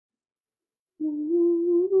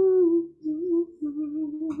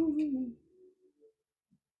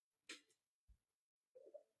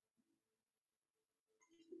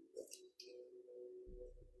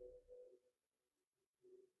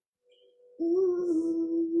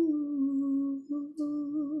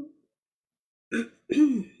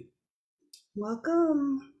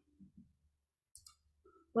Welcome.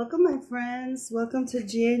 Welcome, my friends. Welcome to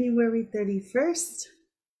January 31st,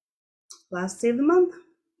 last day of the month.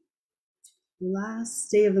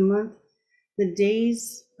 Last day of the month. The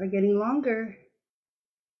days are getting longer.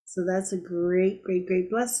 So that's a great, great,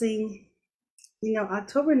 great blessing. You know,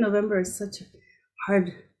 October and November are such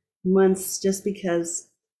hard months just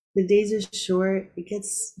because the days are short. It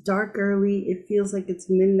gets dark early. It feels like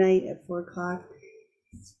it's midnight at 4 o'clock.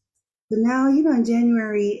 But now, in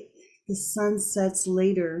January, the sun sets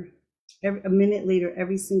later, a minute later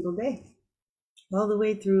every single day, all the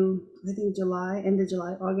way through, I think, July, end of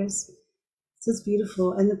July, August. So it's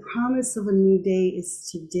beautiful. And the promise of a new day is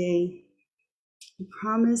today. The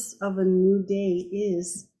promise of a new day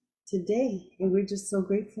is today. And we're just so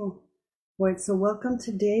grateful for it. So welcome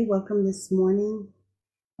today. Welcome this morning.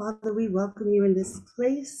 Father, we welcome you in this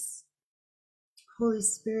place. Holy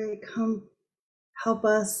Spirit, come help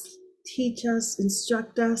us, teach us,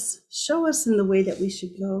 instruct us, show us in the way that we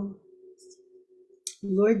should go.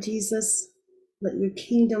 Lord Jesus, let your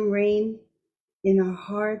kingdom reign in our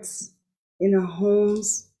hearts, in our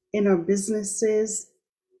homes, in our businesses,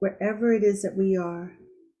 wherever it is that we are.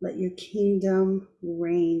 Let your kingdom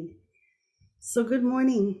reign. So good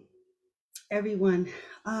morning, everyone.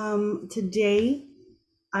 Today,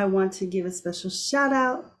 I want to give a special shout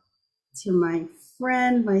out to my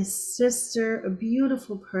friend, my sister, a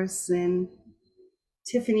beautiful person,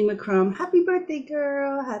 Tiffany McCrum. Happy birthday,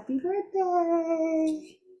 girl. Happy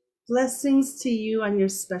birthday. Blessings to you on your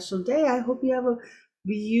special day. I hope you have a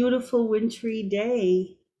beautiful wintry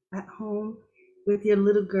day at home with your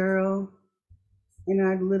little girl and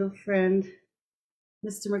our little friend,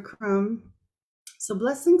 Mr. McCrum. So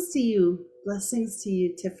blessings to you. Blessings to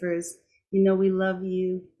you, Tiffers. You know we love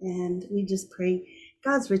you, and we just pray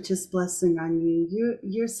God's richest blessing on you.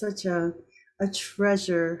 You're such a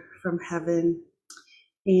treasure from heaven.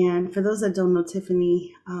 And for those that don't know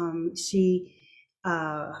Tiffany,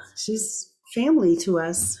 she's family to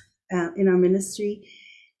us in our ministry,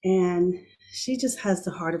 and she just has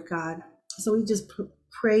the heart of God. So we just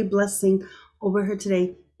pray blessing over her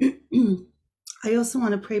today. I also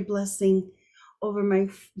want to pray blessing over my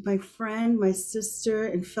friend, my sister,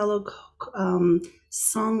 and fellow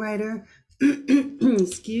songwriter.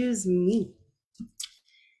 Excuse me,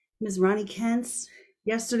 Ms. Ronnie Kent's.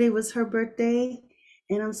 Yesterday was her birthday,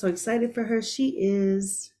 and I'm so excited for her.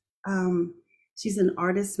 She's an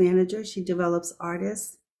artist manager. She develops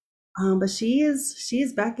artists, but she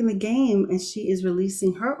is back in the game, and she is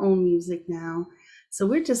releasing her own music now. So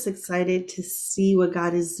we're just excited to see what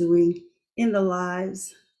God is doing in the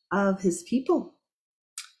lives of his people.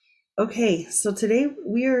 Okay, so today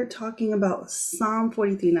we are talking about Psalm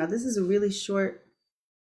 43. Now, this is a really short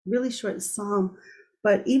psalm,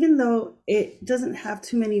 but even though it doesn't have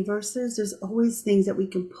too many verses, there's always things that we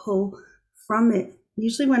can pull from it.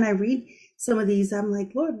 Usually when I read some of these, I'm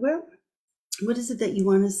like, Lord, well, what is it that you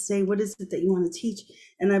want to say? What is it that you want to teach?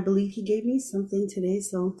 And I believe he gave me something today,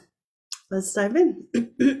 so let's dive in.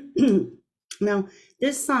 Now,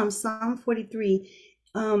 this Psalm 43,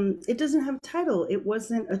 it doesn't have a title. It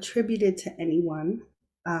wasn't attributed to anyone.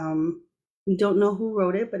 We don't know who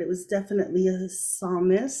wrote it, but it was definitely a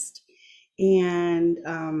psalmist. And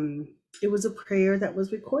it was a prayer that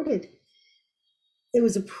was recorded. It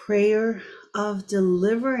was a prayer of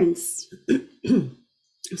deliverance.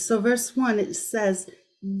 So verse 1, it says,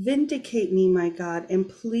 "Vindicate me, my God, and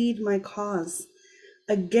plead my cause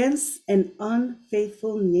against an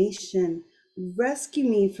unfaithful nation. Rescue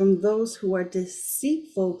me from those who are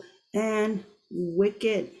deceitful and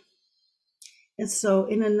wicked." And so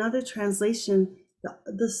in another translation,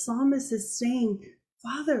 the psalmist is saying,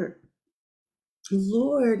 Father,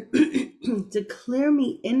 Lord, declare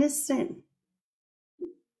me innocent.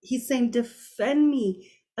 He's saying, defend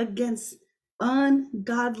me against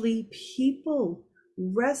ungodly people.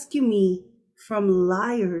 Rescue me from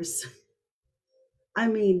liars. I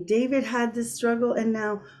mean, David had this struggle, and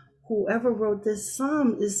now whoever wrote this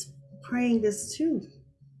psalm is praying this too,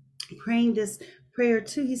 praying this prayer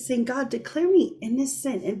too. He's saying, God, declare me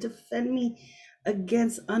innocent and defend me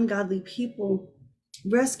against ungodly people.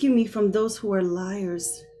 Rescue me from those who are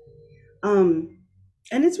liars. And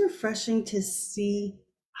it's refreshing to see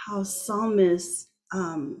how psalmists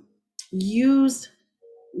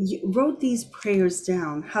wrote these prayers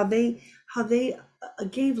down, how they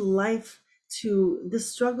gave life to the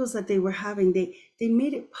struggles that they were having. They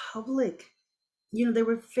made it public. They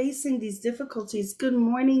were facing these difficulties. Good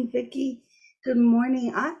morning, Vicki. Good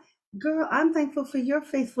morning. I'm thankful for your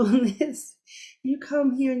faithfulness. You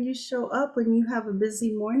come here and you show up when you have a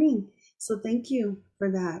busy morning. So thank you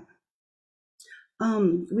for that.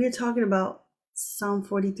 We are talking about Psalm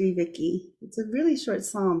 43, Vicky. It's a really short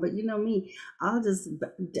psalm, but you know me, I'll just,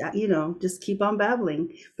 just keep on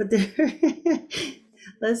babbling. But there,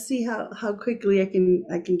 let's see how quickly I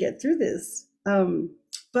can get through this.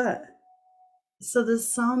 But so the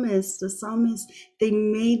psalmist, they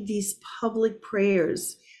made these public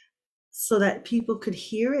prayers so that people could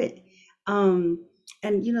hear it. Um,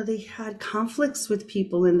 and they had conflicts with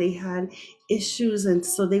people and they had issues, and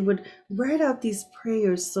so they would write out these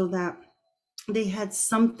prayers so that they had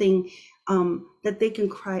something that they can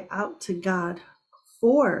cry out to God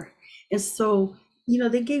for. And so,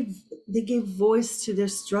 they gave voice to their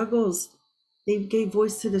struggles. They gave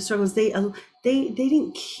voice to their struggles. They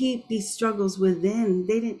didn't keep these struggles within.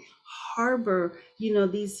 They didn't harbor,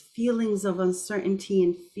 these feelings of uncertainty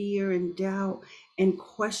and fear and doubt and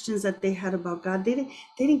questions that they had about God. They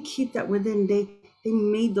didn't keep that within. They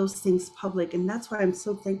made those things public. And that's why I'm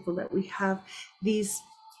so thankful that we have these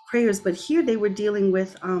prayers. But here they were dealing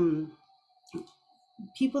with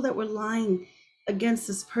people that were lying against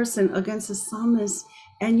this person, against the psalmist.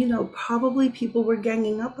 And probably people were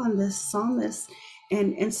ganging up on this psalmist.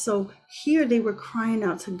 And so here they were crying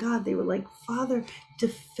out to God. They were like, Father,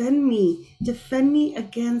 defend me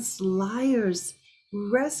against liars,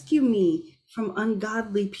 rescue me from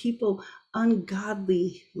ungodly people,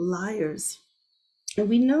 ungodly liars. And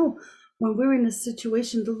we know when we're in a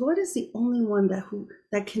situation, the Lord is the only one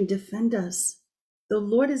that can defend us. The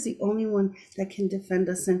Lord is the only one that can defend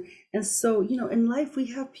us. And so, in life, we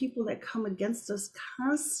have people that come against us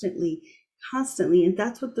constantly. And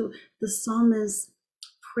that's what the psalmist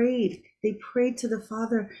prayed. They prayed to the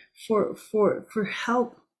Father for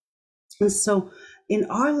help. And so in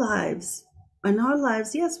our lives,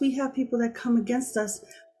 yes, we have people that come against us,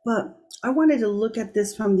 but I wanted to look at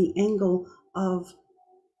this from the angle of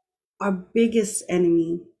our biggest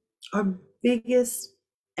enemy,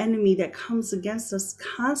 that comes against us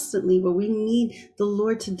constantly, where we need the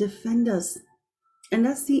Lord to defend us. And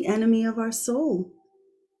that's the enemy of our soul.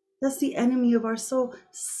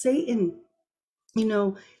 Satan.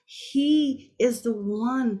 He is the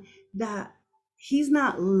one that he's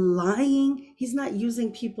not lying. He's not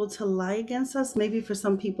using people to lie against us. Maybe for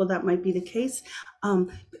some people that might be the case.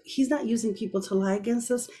 He's not using people to lie against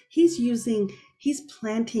us. He's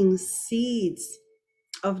planting seeds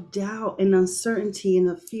of doubt and uncertainty and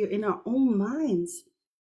of fear in our own minds,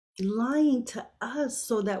 lying to us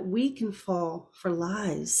so that we can fall for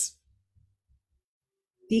lies.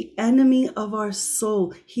 The enemy of our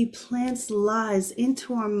soul, he plants lies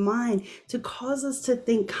into our mind to cause us to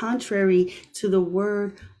think contrary to the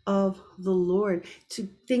word of the Lord, to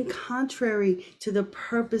think contrary to the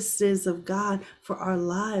purposes of God for our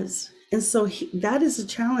lives. And so that is a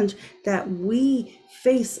challenge that we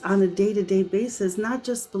face on a day-to-day basis, not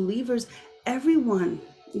just believers, everyone,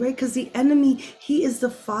 right? Because the enemy, he is the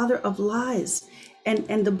father of lies.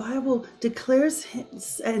 And the Bible declares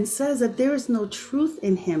and says that there is no truth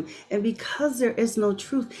in him. And because there is no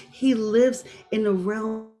truth, he lives in the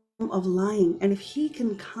realm of lying. And if he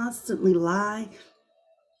can constantly lie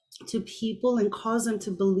to people and cause them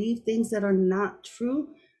to believe things that are not true,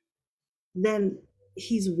 then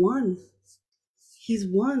he's won.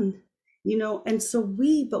 And so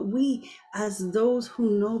we as those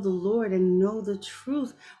who know the Lord and know the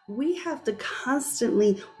truth, we have to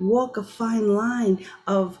constantly walk a fine line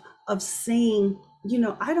of saying,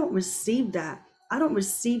 I don't receive that. I don't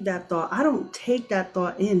receive that thought. I don't take that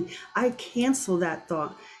thought in. I cancel that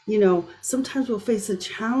thought. Sometimes we'll face a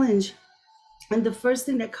challenge, and the first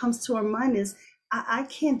thing that comes to our mind is, I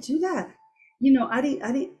can't do that.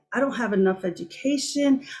 I don't have enough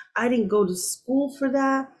education. I didn't go to school for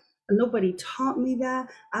that. Nobody taught me that.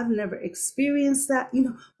 I've never experienced that.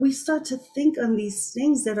 We start to think on these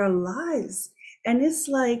things that are lies. And it is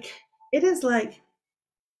like,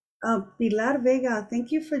 Pilar Vega,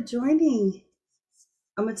 thank you for joining.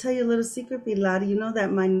 I'm going to tell you a little secret, Pilar. You know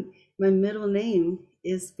that my middle name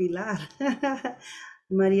is Pilar,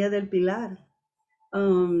 Maria del Pilar.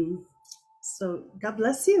 So God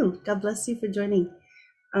bless you. God bless you for joining.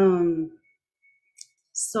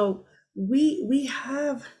 So we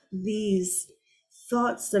have these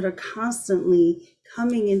thoughts that are constantly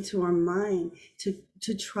coming into our mind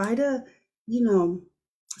to try to,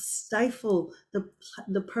 stifle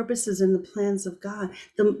the purposes and the plans of God.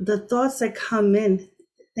 The thoughts that come in.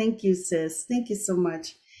 Thank you, sis. Thank you so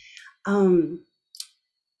much.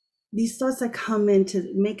 These thoughts that come in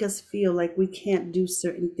to make us feel like we can't do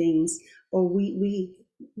certain things, or we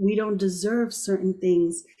don't deserve certain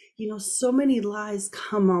things. so many lies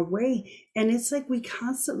come our way, and it's like we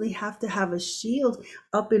constantly have to have a shield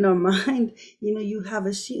up in our mind. You have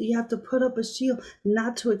a shield, you have to put up a shield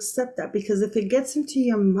not to accept that, because if it gets into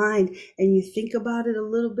your mind and you think about it a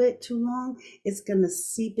little bit too long, it's going to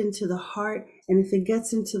seep into the heart, and if it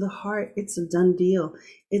gets into the heart, it's a done deal.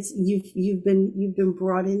 It's you've been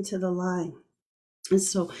brought into the lie. And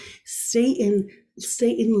so Satan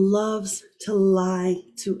loves to lie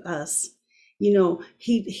to us.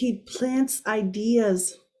 He plants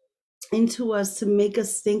ideas into us to make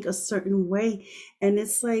us think a certain way. And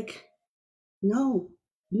it's like, no,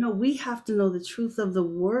 we have to know the truth of the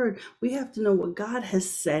word. We have to know what God has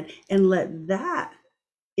said and let that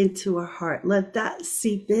into our heart. Let that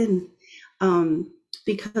seep in.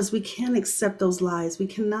 Because we can't accept those lies. We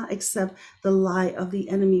cannot accept the lie of the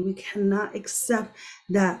enemy. We cannot accept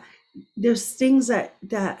that there's things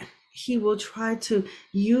that he will try to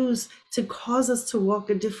use to cause us to walk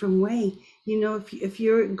a different way. If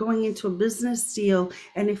you're going into a business deal,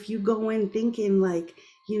 and if you go in thinking like,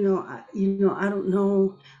 I don't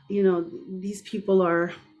know, these people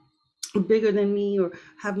are bigger than me or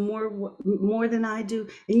have more than I do,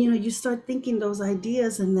 and you start thinking those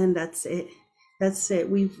ideas, and then that's it.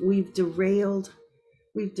 We've derailed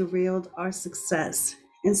our success.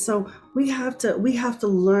 And so we have to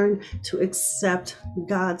learn to accept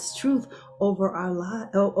God's truth over our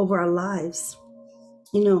lives.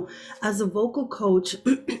 As a vocal coach,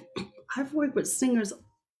 I've worked with singers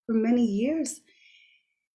for many years,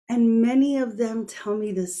 and many of them tell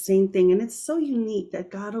me the same thing. And it's so unique that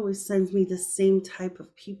God always sends me the same type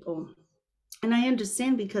of people. And I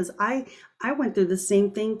understand, because I went through the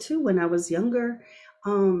same thing too when I was younger,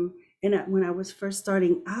 and when I was first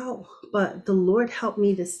starting out. But the Lord helped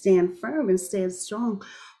me to stand firm and stand strong.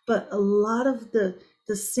 But a lot of the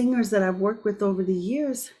singers that I've worked with over the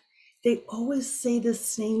years, they always say the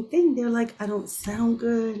same thing. They're like, I don't sound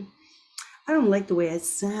good. I don't like the way I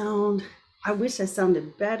sound. I wish I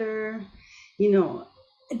sounded better.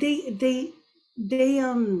 They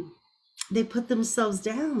put themselves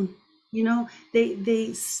down.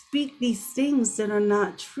 They speak these things that are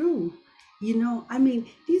not true.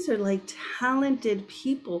 These are like talented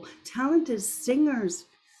people, talented singers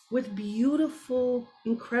with beautiful,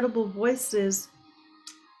 incredible voices,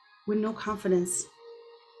 with no confidence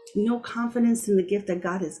in the gift that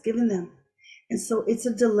God has given them. And so it's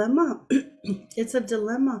a dilemma. It's a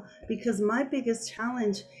dilemma, because my biggest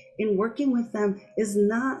challenge in working with them is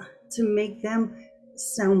not to make them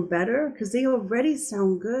sound better, because they already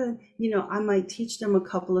sound good. I might teach them a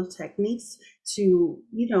couple of techniques to,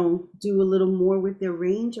 do a little more with their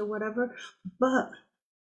range or whatever. But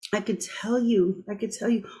I could tell you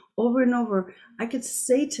over and over, I could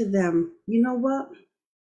say to them, you know what?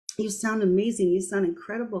 You sound amazing. You sound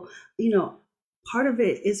incredible. Part of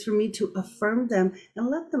it is for me to affirm them and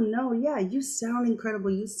let them know, yeah, you sound incredible.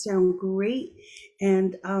 You sound great.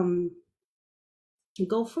 And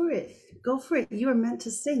go for it. You are meant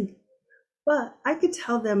to sing. But I could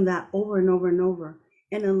tell them that over and over and over.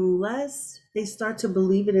 And unless they start to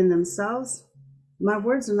believe it in themselves, my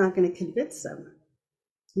words are not going to convince them.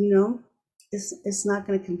 It's not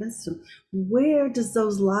going to convince them. Where do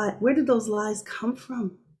those lies come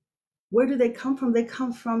from? Where do they come from? They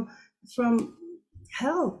come from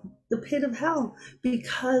hell, the pit of hell,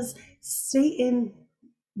 because Satan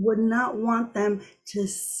would not want them to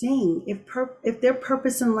sing. If their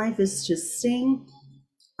purpose in life is to sing,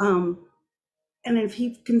 and if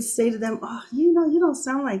he can say to them, oh, you don't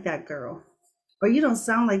sound like that girl, or you don't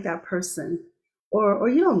sound like that person, or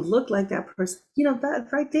you don't look like that person, that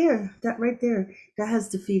right there, that has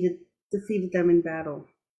defeated them in battle.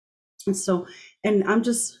 And so, and I'm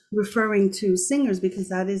just referring to singers because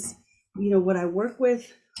that is, what I work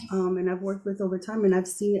with, and I've worked with over time, and I've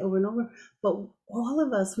seen it over and over. But all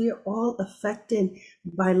of us, we are all affected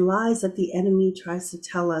by lies that the enemy tries to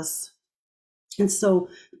tell us. And so,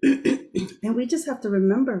 and we just have to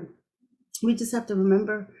remember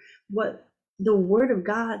what the word of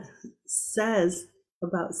God says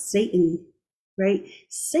about Satan, right?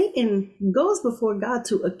 Satan goes before God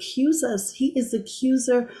to accuse us. He is the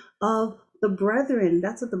accuser of the brethren.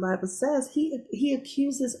 That's what the Bible says. He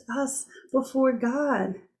accuses us before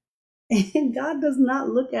God. And God does not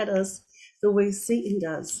look at us the way Satan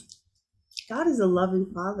does. God is a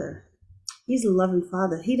loving Father. He's a loving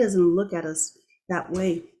Father. He doesn't look at us that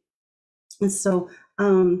way. And so,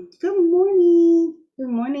 good morning. Good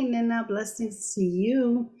morning, Nina. Blessings to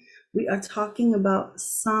you. We are talking about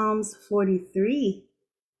Psalms 43.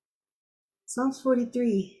 Psalms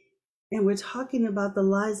 43. And we're talking about the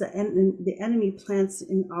lies that the enemy plants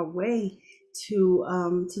in our way.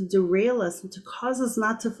 to derail us and to cause us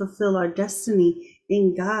not to fulfill our destiny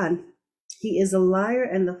in God. He is a liar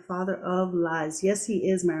and the father of lies. Yes, he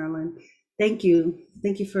is, Marilyn. Thank you.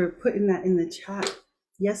 Thank you for putting that in the chat.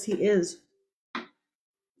 Yes, he is.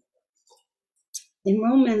 In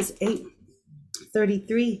Romans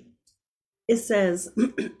 8:33, it says,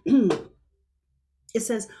 it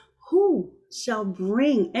says, who shall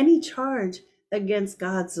bring any charge against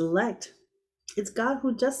God's elect? It's God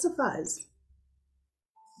who justifies.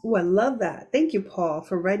 Oh, I love that. Thank you, Paul,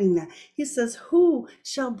 for writing that. He says, who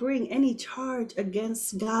shall bring any charge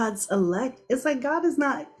against God's elect? It's like God is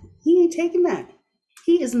not, he ain't taking that.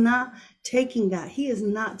 He is not taking that. He is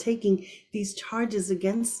not taking these charges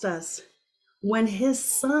against us. When his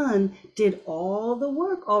son did all the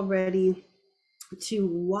work already to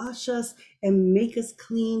wash us and make us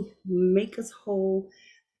clean, make us whole,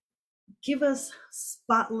 give us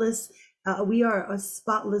spotless. We are a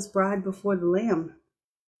spotless bride before the Lamb.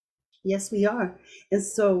 Yes, we are. And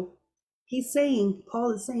so he's saying,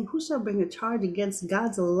 Paul is saying, who shall bring a charge against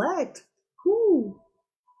God's elect? Who?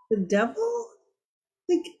 The devil?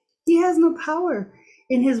 Like, he has no power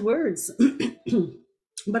in his words.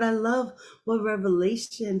 But I love what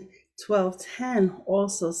Revelation 12:10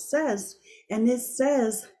 also says. And it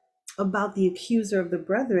says about the accuser of the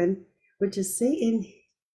brethren, which is Satan.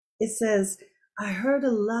 It says, I heard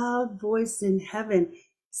a loud voice in heaven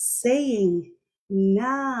saying,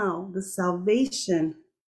 now the salvation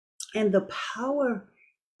and the power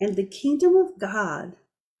and the kingdom of God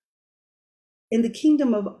and the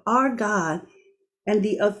kingdom of our God and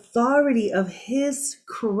the authority of his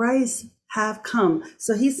Christ have come.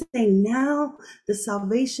 So he's saying now the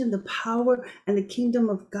salvation, the power, and the kingdom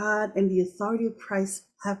of God and the authority of Christ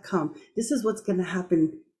have come. This is what's going to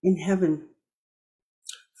happen in heaven.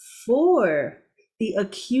 For the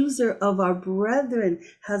accuser of our brethren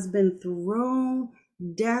has been thrown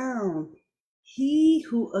down. He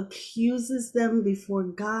who accuses them before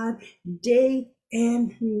God day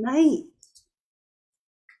and night.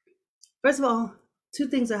 First of all, two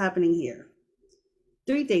things are happening here.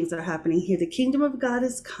 Three things are happening here. The kingdom of God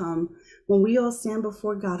has come. When we all stand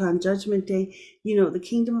before God on Judgment Day, the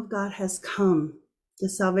kingdom of God has come. The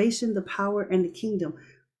salvation, the power, and the kingdom.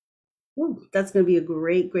 Ooh, that's going to be a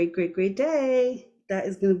great, great, great, great day. That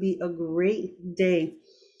is going to be a great day.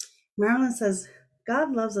 Marilyn says,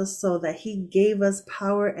 God loves us so that he gave us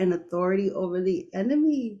power and authority over the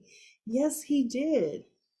enemy. Yes, he did.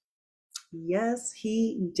 Yes,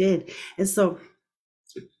 he did. And so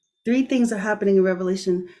three things are happening in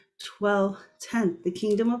Revelation 12:10. The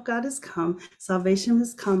kingdom of God has come, salvation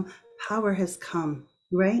has come, power has come,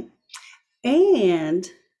 right? And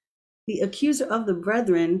the accuser of the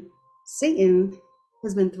brethren, Satan,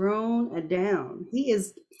 has been thrown down. He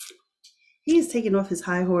is taken off his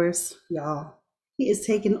high horse, y'all. He is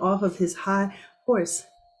taken off of his high horse.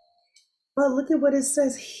 But look at what it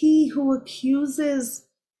says. He accuses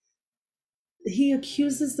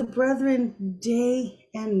the brethren day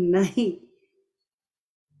and night.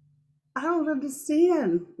 I don't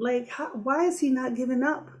understand. Like, why is he not giving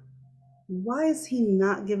up? Why is he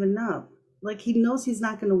not giving up? Like, he knows he's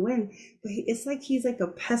not going to win, but it's like he's like a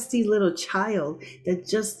pesky little child that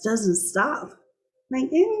just doesn't stop. Like,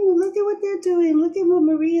 look at what they're doing. Look at what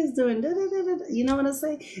Maria's doing. Da, da, da, da. You know what I'm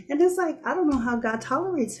saying? And it's like, I don't know how God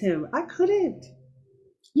tolerates him. I couldn't.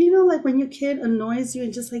 Like when your kid annoys you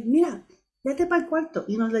and just like, mira, vete para el cuarto.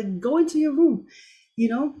 Like, go into your room.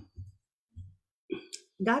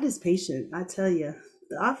 God is patient. I tell you,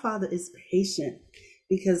 our Father is patient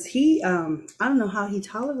because he, I don't know how he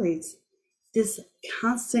tolerates this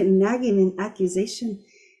constant nagging and accusation.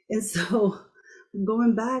 And so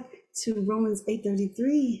going back to Romans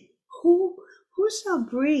 8:33, who shall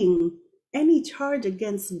bring any charge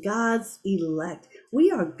against God's elect?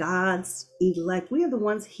 We are God's elect. We are the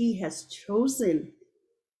ones he has chosen.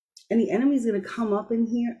 And the enemy is going to come up in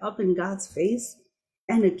here, up in God's face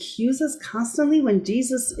and accuse us constantly when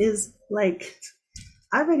Jesus is like,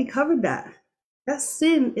 I already covered that. That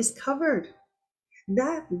sin is covered.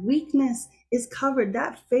 That weakness is covered.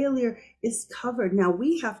 That failure is covered. Now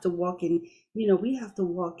we have to walk in, we have to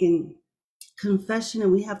walk in confession,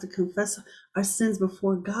 and we have to confess our sins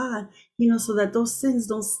before God, so that those sins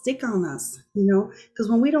don't stick on us, because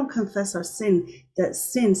when we don't confess our sin, that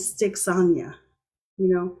sin sticks on you.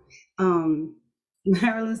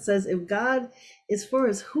 Marilyn says, if God is for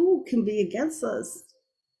us, who can be against us?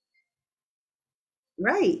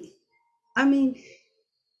 Right. I mean,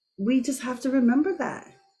 we just have to remember that.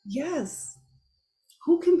 Yes.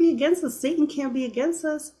 Who can be against us? Satan can't be against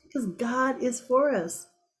us because God is for us.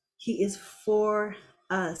 He is for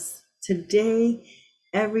us today,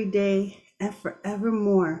 every day, and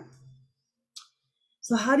forevermore.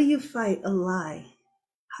 So how do you fight a lie?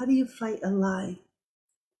 How do you fight a lie?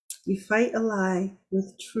 You fight a lie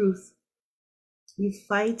with truth. You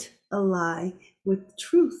fight a lie with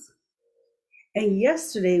truth. And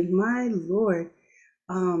yesterday, my Lord,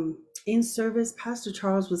 in service, Pastor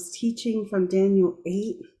Charles was teaching from Daniel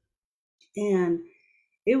 8, and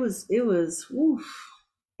it was oof,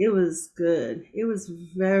 it was good. It was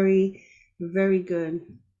very, very good.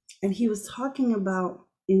 And he was talking about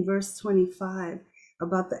in verse 25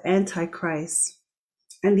 about the Antichrist.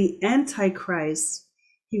 And the Antichrist,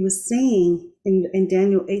 he was saying in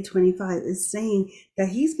Daniel 8:25, is saying that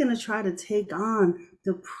he's going to try to take on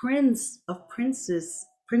the prince of princes,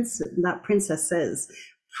 not princesses,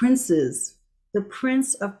 princes, the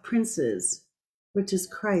prince of princes, which is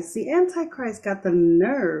Christ. The Antichrist got the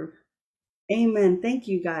nerve. Amen. Thank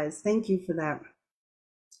you guys. Thank you for that.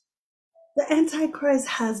 The Antichrist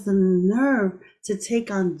has the nerve to take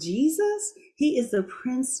on Jesus. He is the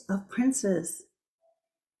prince of princes.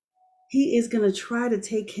 He is going to try to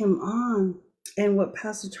take him on. And what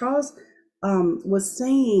Pastor Charles was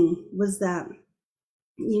saying was that,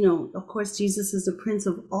 of course, Jesus is the prince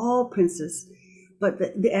of all princes, but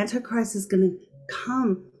the Antichrist is going to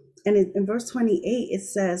come. And in verse 28, it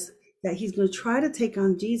says that he's going to try to take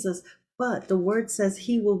on Jesus, but the word says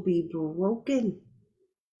he will be broken,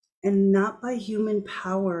 and not by human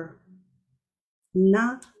power.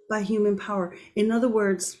 Not by human power. In other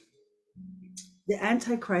words, the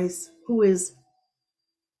Antichrist, who is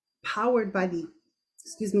powered by the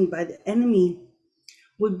enemy,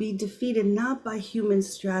 would be defeated not by human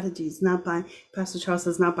strategies, not by, Pastor Charles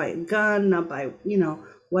says, not by a gun, not by,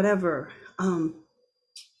 whatever.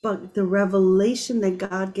 But the revelation that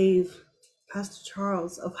God gave Pastor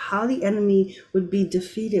Charles of how the enemy would be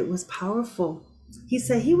defeated was powerful. He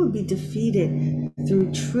said he would be defeated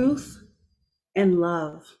through truth and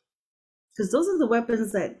love. Because those are the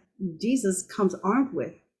weapons that Jesus comes armed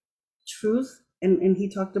with. Truth, and he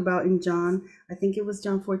talked about in John, I think it was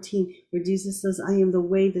John 14, where Jesus says, I am the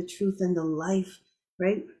way, the truth, and the life,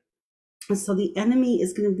 right? And so the enemy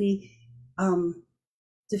is going to be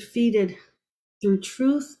defeated through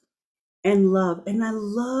truth and love. And I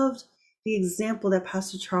loved the example that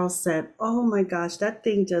Pastor Charles said. Oh my gosh, that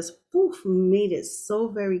thing just made it so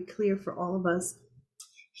very clear for all of us.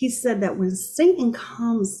 He said that when Satan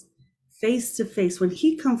comes face to face, when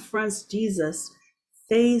he confronts Jesus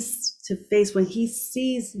face to face, when he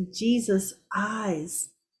sees Jesus' eyes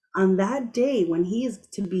on that day when he is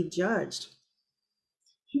to be judged,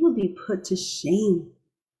 he will be put to shame.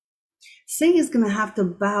 Satan is going to have to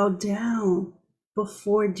bow down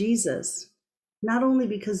before Jesus, not only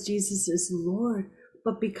because Jesus is Lord,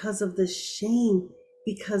 but because of the shame,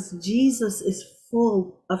 because Jesus is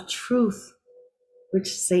full of truth,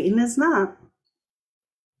 which Satan is not,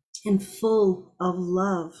 and full of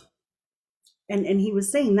love. And he was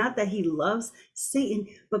saying not that he loves Satan,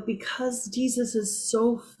 but because Jesus is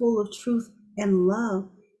so full of truth and love,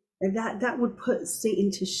 that would put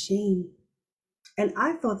Satan to shame. And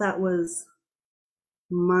I thought that was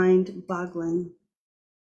mind-boggling.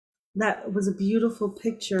 That was a beautiful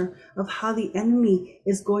picture of how the enemy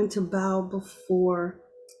is going to bow before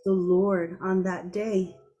the Lord on that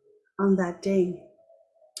day,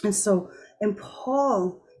 And so, and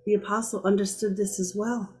Paul, the apostle, understood this as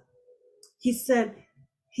well. He said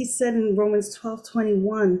in Romans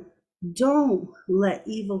 12:21, don't let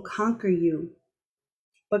evil conquer you,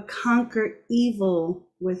 but conquer evil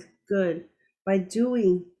with good by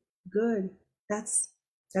doing good. That's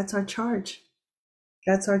our charge.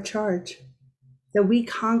 That's our charge. That we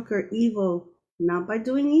conquer evil, not by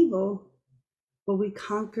doing evil, but we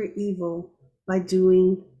conquer evil by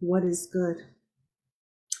doing what is good.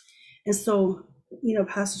 And so,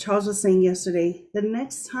 Pastor Charles was saying yesterday, the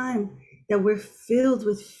next time that we're filled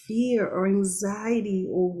with fear or anxiety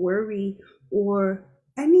or worry or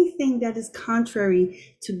anything that is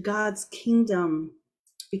contrary to God's kingdom,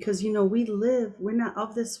 because, we're not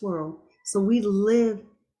of this world. So we live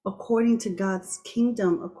according to God's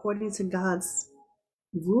kingdom, according to God's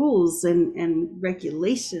rules and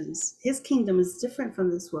regulations. His kingdom is different from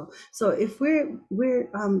this world. So if we're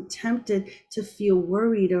tempted to feel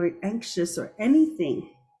worried or anxious or anything,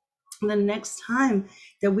 the next time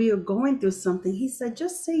that we are going through something, he said,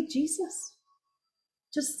 just say Jesus.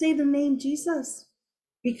 Just say the name Jesus.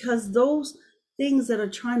 Because those things that are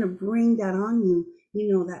trying to bring that on you,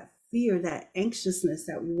 that fear, that anxiousness,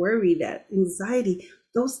 that worry, that anxiety,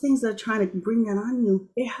 those things that are trying to bring that on you,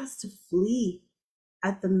 it has to flee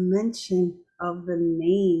at the mention of the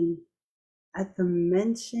name. At the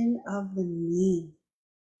mention of the name.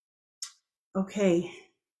 Okay,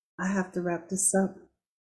 I have to wrap this up.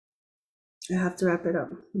 I have to wrap it up.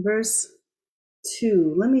 Verse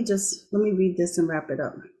 2. Let me read this and wrap it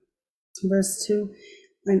up. Verse 2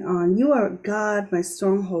 and on. You are God, my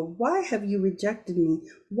stronghold. Why have you rejected me?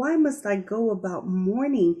 Why must I go about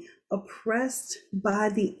mourning, oppressed by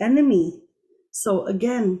the enemy? So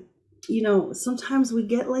again, sometimes we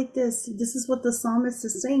get like this. This is what the psalmist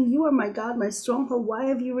is saying. You are my God, my stronghold. Why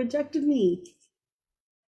have you rejected me?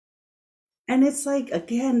 And it's like,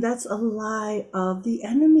 again, that's a lie of the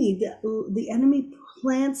enemy. The enemy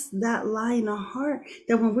plants that lie in our heart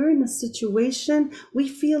that when we're in a situation, we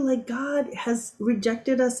feel like God has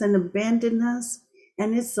rejected us and abandoned us.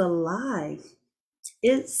 And it's a lie.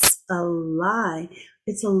 It's a lie.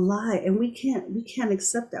 It's a lie. And we can't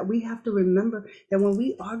accept that. We have to remember that when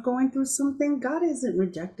we are going through something, God hasn't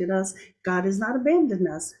rejected us. God has not abandoned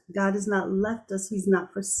us. God has not left us. He's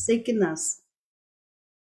not forsaken us.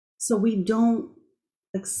 So we don't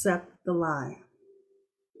accept the lie.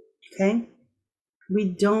 Okay? We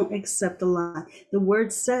don't accept the lie. The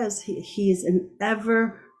word says he is an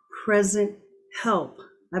ever-present help.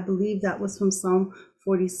 I believe that was from Psalm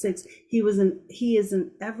 46. He is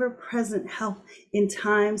an ever-present help in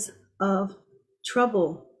times of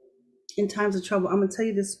trouble. In times of trouble. I'm going to tell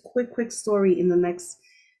you this quick story in the next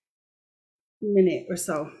minute or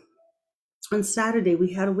so. On Saturday,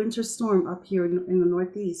 we had a winter storm up here in the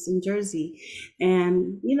Northeast in Jersey,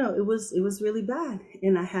 and it was really bad.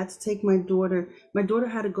 And I had to take my daughter. My daughter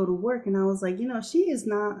had to go to work, and I was like, she is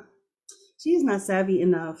not savvy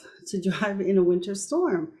enough to drive in a winter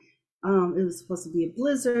storm. It was supposed to be a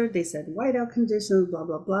blizzard. They said whiteout conditions, blah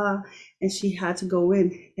blah blah, and she had to go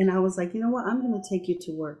in. And I was like, you know what? I'm going to take you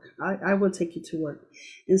to work. I will take you to work.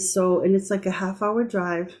 And it's like a half-hour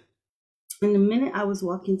drive. And the minute I was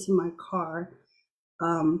walking to my car,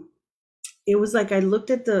 it was like I looked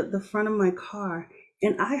at the front of my car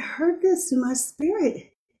and I heard this in my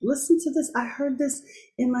spirit. Listen to this. I heard this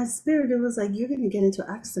in my spirit. It was like, you're going to get into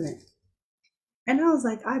an accident. And I was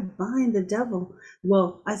like, I bind the devil.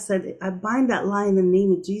 Well, I said, I bind that lie in the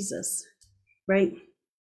name of Jesus, right?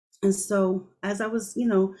 And so as I was,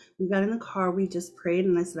 we got in the car, we just prayed,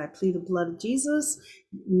 and I said, I plead the blood of Jesus,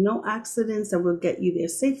 no accidents, that will get you there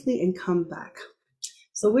safely and come back.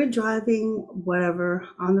 So we're driving, whatever,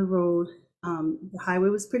 on the road. The highway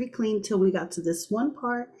was pretty clean till we got to this one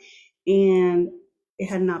part, and it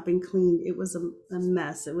had not been cleaned. It was a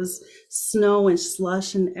mess. It was snow and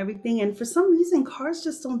slush and everything. And for some reason, cars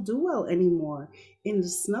just don't do well anymore in the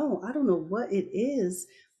snow. I don't know what it is,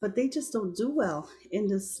 but they just don't do well in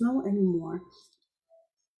the snow anymore.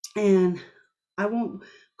 And I won't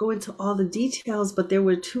go into all the details, but there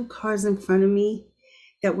were two cars in front of me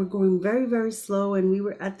that were going very, very slow. And we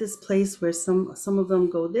were at this place where some of them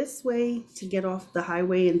go this way to get off the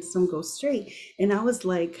highway and some go straight. And I was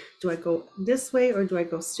like, do I go this way or do I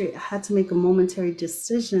go straight? I had to make a momentary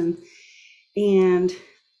decision. And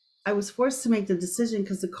I was forced to make the decision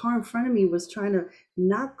because the car in front of me was trying to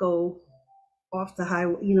not go off the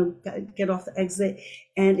highway, get off the exit,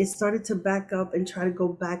 and it started to back up and try to go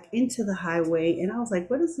back into the highway. And I was like,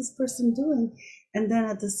 what is this person doing? And then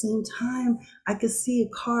at the same time, I could see a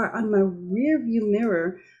car on my rear view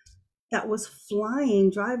mirror that was flying,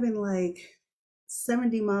 driving like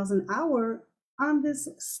 70 miles an hour on this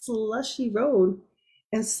slushy road.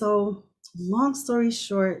 And so, long story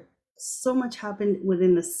short, so much happened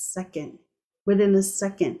within a second.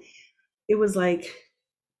 It was like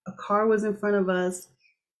a car was in front of us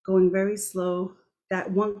going very slow. That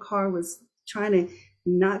one car was trying to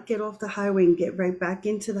not get off the highway and get right back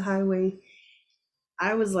into the highway.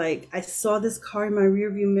 I was like, I saw this car in my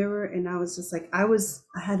rearview mirror, and I was just like, I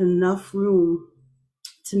had enough room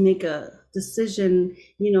to make a decision,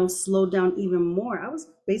 slow down even more. I was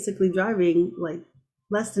basically driving like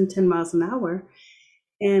less than 10 miles an hour,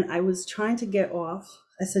 and I was trying to get off.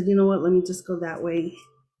 I said, you know what, let me just go that way.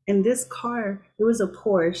 And this car, it was a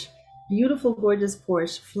Porsche, beautiful, gorgeous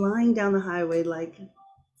Porsche, flying down the highway like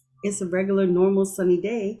it's a regular, normal, sunny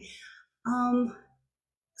day.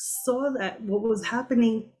 Saw that what was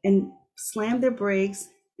happening and slammed their brakes,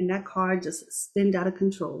 and that car just spinned out of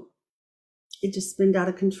control. It just spinned out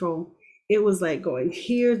of control. It was like going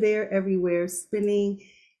here, there, everywhere, spinning.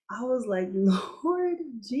 I was like, Lord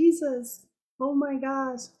Jesus, oh my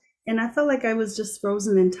gosh. And I felt like I was just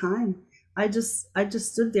frozen in time. I just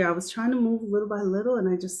stood there. I was trying to move little by little,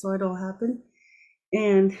 and I just saw it all happen.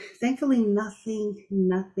 And thankfully,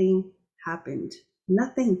 nothing happened.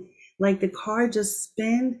 Nothing. Like the car just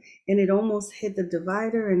spun, and it almost hit the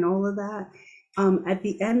divider and all of that. At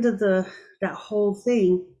the end of that whole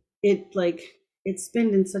thing, it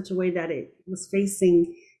spinned in such a way that it was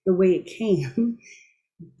facing the way it came.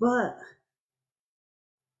 but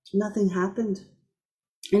nothing happened.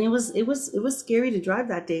 And it was scary to drive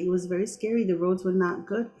that day. It was very scary. The roads were not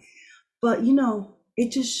good. But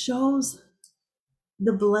it just shows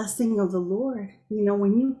the blessing of the Lord.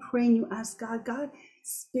 When you pray and you ask God, God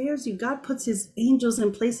spares you. God puts his angels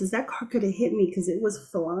in places. That car could have hit me because it was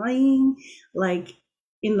flying like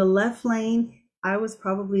in the left lane. I was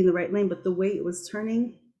probably in the right lane, but the way it was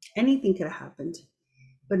turning, anything could have happened.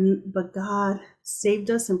 But God saved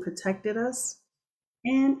us and protected us.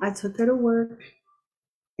 And I took her to work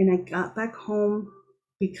and I got back home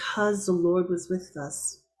because the Lord was with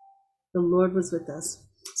us. The Lord was with us.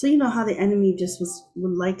 So you know how the enemy just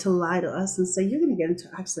would like to lie to us and say, you're going to get into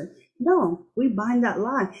an accident. No, we bind that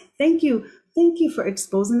lie. Thank you. Thank you for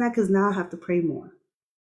exposing that, because now I have to pray more.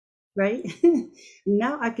 Right?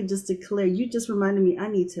 Now I can just declare, you just reminded me I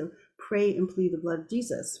need to pray and plead the blood of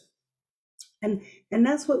Jesus. And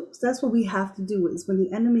that's what we have to do, is when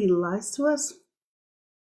the enemy lies to us,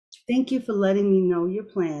 thank you for letting me know your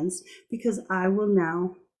plans, because I will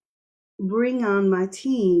now bring on my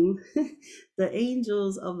team, the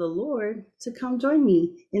angels of the Lord, to come join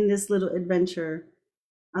me in this little adventure.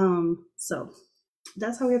 So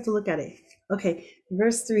that's how we have to look at it. Okay,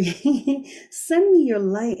 verse 3. Send me your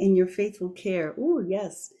light and your faithful care. Oh,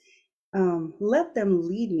 yes. Let them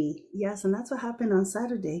lead me. Yes, and that's what happened on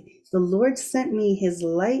Saturday. The Lord sent me his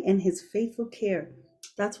light and his faithful care.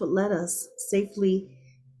 That's what led us safely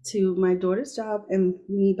to my daughter's job and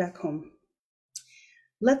me back home.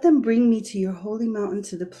 Let them bring me to your holy mountain,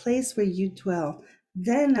 to the place where you dwell.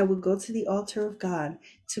 Then I will go to the altar of God,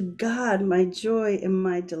 to God, my joy and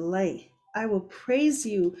my delight. I will praise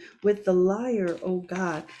you with the lyre, O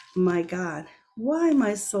God, my God. Why,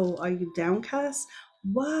 my soul, are you downcast?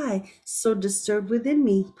 Why so disturbed within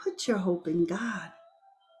me? Put your hope in God.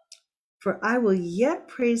 For I will yet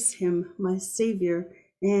praise him, my Savior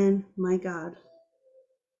and my God.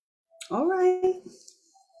 All right.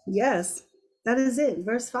 Yes, that is it.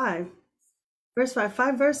 Verse 5. Verse 5,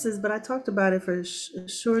 5 verses, but I talked about it for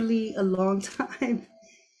surely a long time.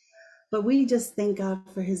 But we just thank God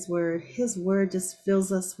for his word. His word just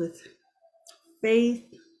fills us with faith,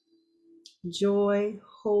 joy,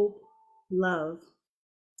 hope, love.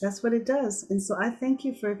 That's what it does. And so I thank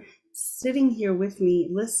you for sitting here with me,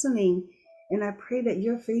 listening. And I pray that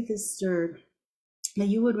your faith is stirred, that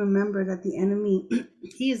you would remember that the enemy,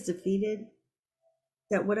 he is defeated,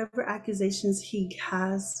 that whatever accusations he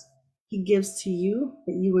has, he gives to you,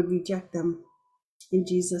 that you would reject them in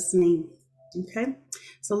Jesus' name. Okay,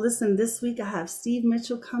 so listen, this week I have Steve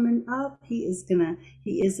Mitchell coming up. He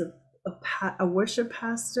is a worship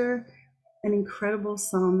pastor, an incredible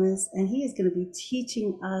psalmist, and he is going to be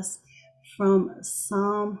teaching us from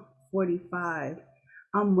Psalm 45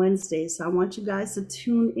 on Wednesday. So I want you guys to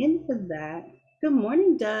tune in for that. Good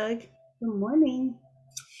morning, Doug. Good morning.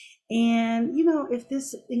 And, if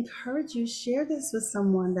this encouraged you, share this with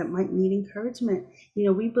someone that might need encouragement.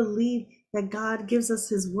 We believe that God gives us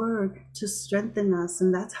his word to strengthen us,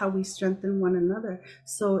 and that's how we strengthen one another.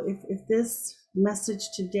 So if this message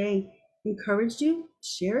today encouraged you,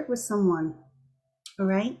 share it with someone. All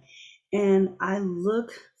right. And I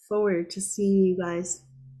look forward to seeing you guys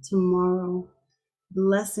tomorrow.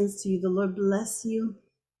 Blessings to you. The Lord bless you.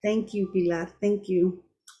 Thank you, Pilar. Thank you.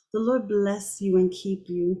 The Lord bless you and keep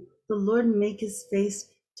you. The Lord make his face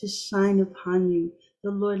to shine upon you.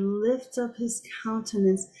 The Lord lift up his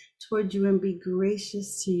countenance toward you and be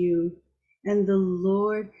gracious to you. And the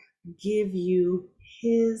Lord give you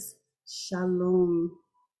his shalom.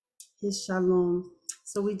 His shalom.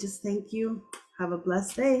 So we just thank you. Have a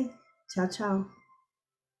blessed day. Ciao, ciao.